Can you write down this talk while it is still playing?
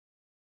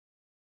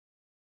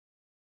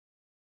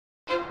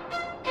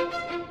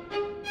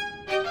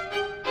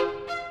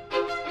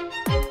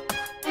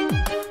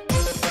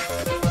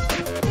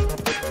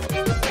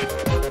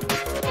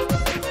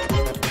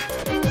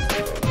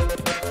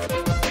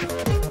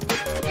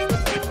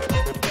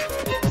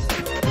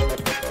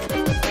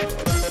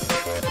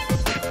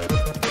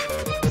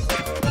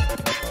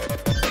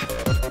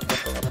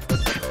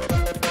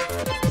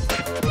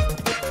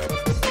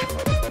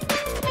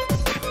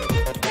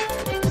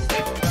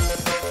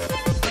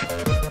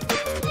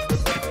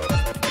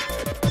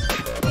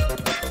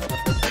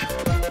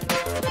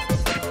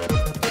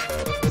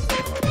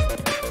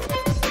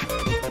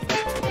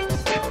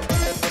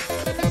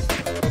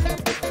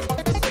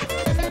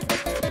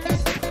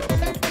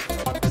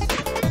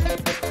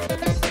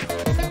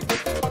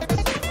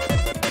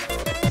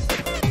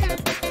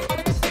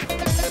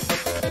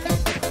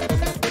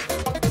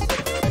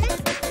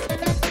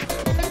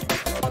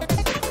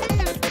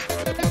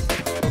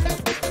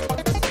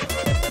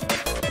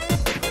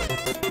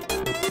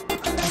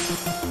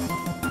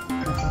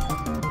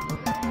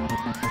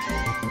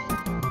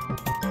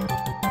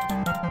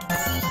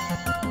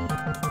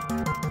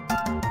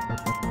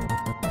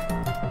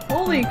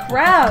Holy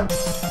crap!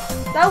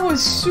 That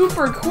was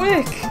super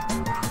quick!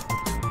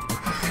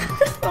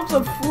 That was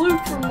a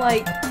fluke from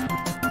like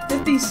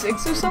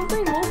 56 or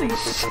something? Holy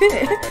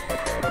shit!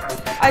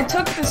 I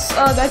took this,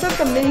 I took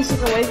the mini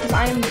stick away because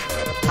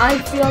I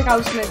feel like I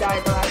was gonna die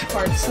at the last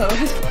part, so.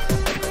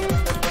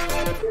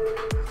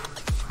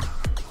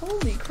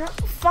 Holy crap,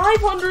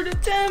 500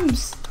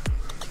 attempts!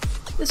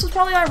 This was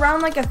probably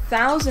around like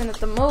 1,000 at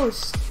the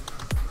most.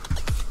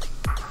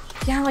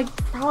 Yeah, like,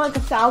 probably like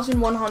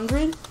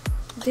 1,100.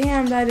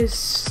 Damn, that is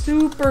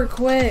super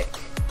quick.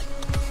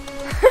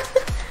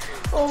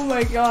 Oh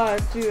my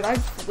god, dude, I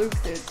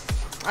fluked it.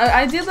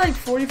 I did like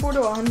 44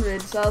 to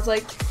 100, so I was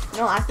like,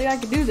 no, I think I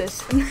could do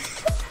this. And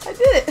I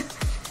did it.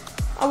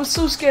 I was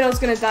so scared I was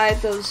gonna die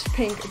at those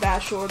pink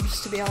bash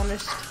orbs, to be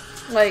honest.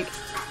 Like,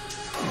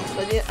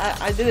 but yeah,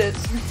 I did it.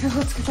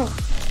 Let's go.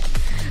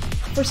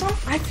 For some,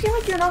 I feel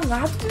like you're not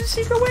allowed to do the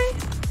secret way,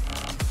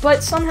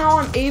 but somehow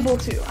I'm able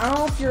to. I don't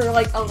know if you're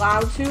like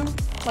allowed to,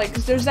 like,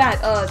 cause there's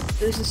that,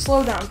 there's a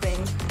slowdown thing,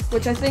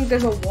 which I think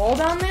there's a wall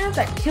down there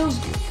that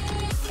kills you.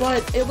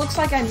 But it looks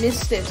like I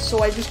missed it,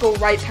 so I just go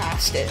right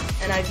past it,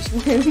 and I just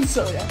win,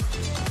 so yeah.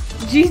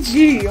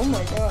 GG, oh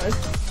my god.